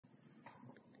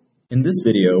In this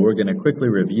video, we're going to quickly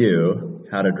review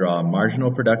how to draw marginal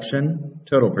production,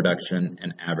 total production,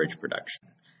 and average production.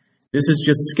 This is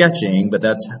just sketching, but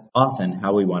that's often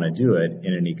how we want to do it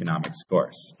in an economics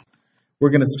course. We're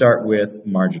going to start with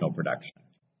marginal production.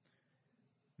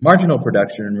 Marginal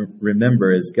production,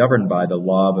 remember, is governed by the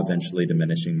law of eventually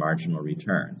diminishing marginal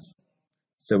returns.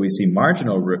 So we see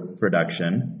marginal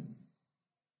production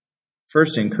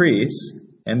first increase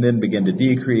and then begin to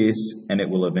decrease, and it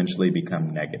will eventually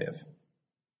become negative.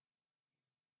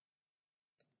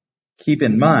 Keep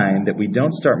in mind that we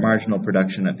don't start marginal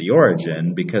production at the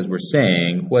origin because we're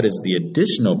saying what is the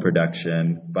additional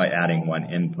production by adding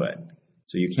one input.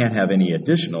 So you can't have any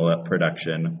additional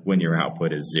production when your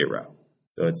output is zero.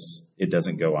 So it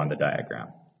doesn't go on the diagram.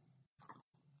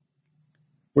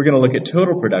 We're going to look at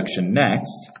total production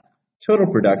next. Total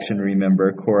production,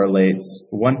 remember, correlates,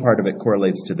 one part of it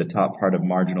correlates to the top part of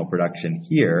marginal production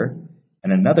here,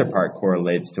 and another part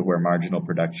correlates to where marginal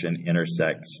production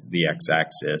intersects the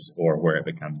x-axis or where it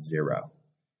becomes zero.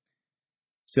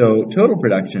 So total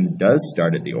production does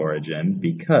start at the origin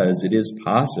because it is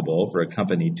possible for a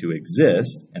company to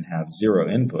exist and have zero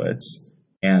inputs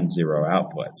and zero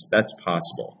outputs. That's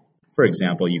possible. For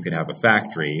example, you could have a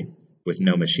factory with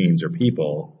no machines or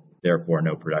people, therefore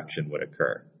no production would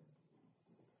occur.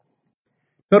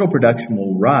 Total production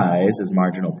will rise as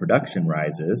marginal production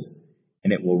rises,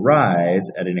 and it will rise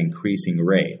at an increasing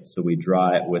rate. So we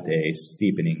draw it with a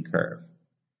steepening curve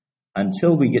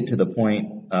until we get to the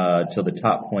point, till the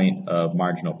top point of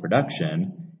marginal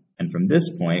production. And from this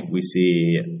point, we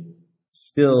see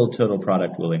still total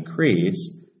product will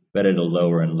increase, but at a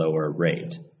lower and lower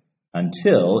rate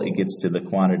until it gets to the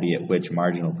quantity at which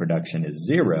marginal production is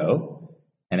zero.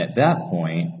 And at that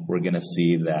point, we're going to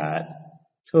see that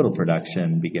total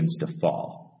production begins to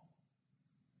fall.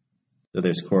 So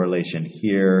there's correlation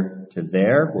here to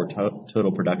there where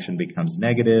total production becomes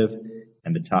negative,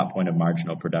 and the top point of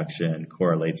marginal production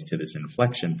correlates to this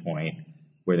inflection point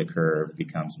where the curve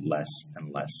becomes less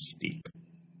and less steep.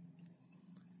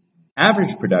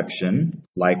 Average production,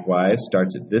 likewise,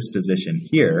 starts at this position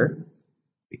here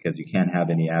because you can't have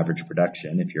any average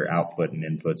production if your output and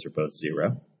inputs are both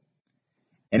zero.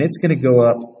 And it's going to go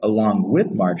up along with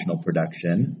marginal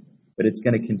production, but it's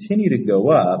going to continue to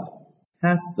go up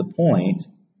past the point,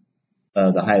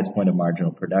 the highest point of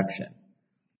marginal production.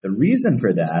 The reason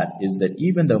for that is that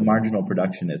even though marginal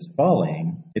production is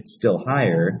falling, it's still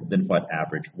higher than what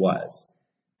average was.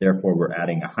 Therefore, we're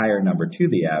adding a higher number to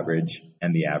the average,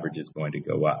 and the average is going to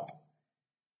go up.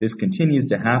 This continues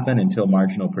to happen until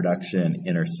marginal production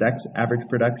intersects average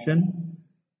production.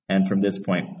 And from this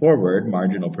point forward,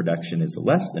 marginal production is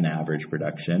less than average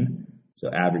production, so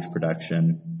average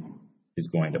production is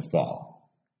going to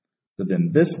fall. So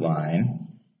then this line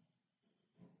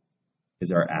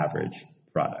is our average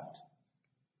product.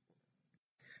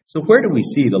 So where do we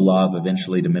see the law of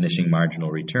eventually diminishing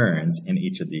marginal returns in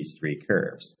each of these three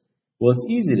curves? Well, it's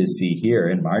easy to see here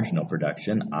in marginal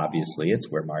production. Obviously,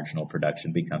 it's where marginal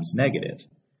production becomes negative.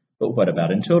 But what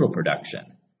about in total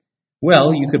production?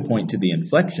 Well, you could point to the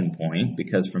inflection point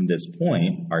because from this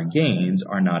point, our gains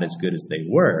are not as good as they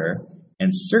were.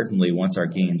 And certainly once our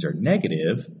gains are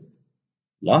negative,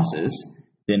 losses,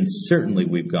 then certainly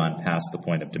we've gone past the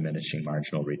point of diminishing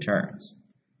marginal returns.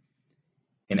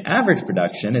 In average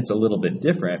production, it's a little bit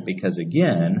different because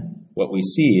again, what we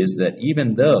see is that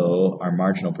even though our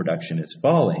marginal production is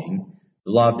falling,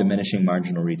 the law of diminishing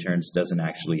marginal returns doesn't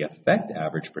actually affect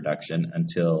average production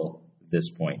until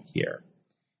this point here.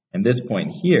 And this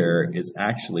point here is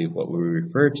actually what we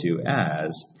refer to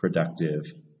as productive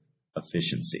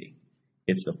efficiency.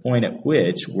 It's the point at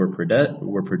which we're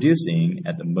producing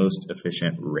at the most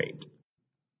efficient rate.